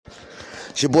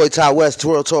It's your boy Ty West,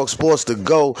 Twirl Talk Sports to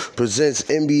Go presents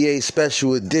NBA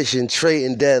Special Edition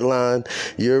Trading Deadline.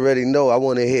 You already know I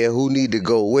want to hear who need to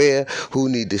go where, who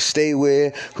need to stay where,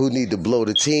 who need to blow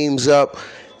the teams up.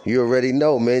 You already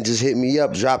know, man. Just hit me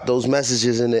up. Drop those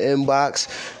messages in the inbox.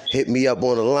 Hit me up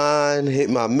on the line. Hit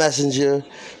my messenger.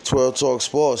 Twirl Talk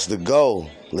Sports to Go.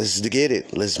 Let's get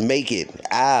it. Let's make it.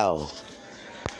 Ow.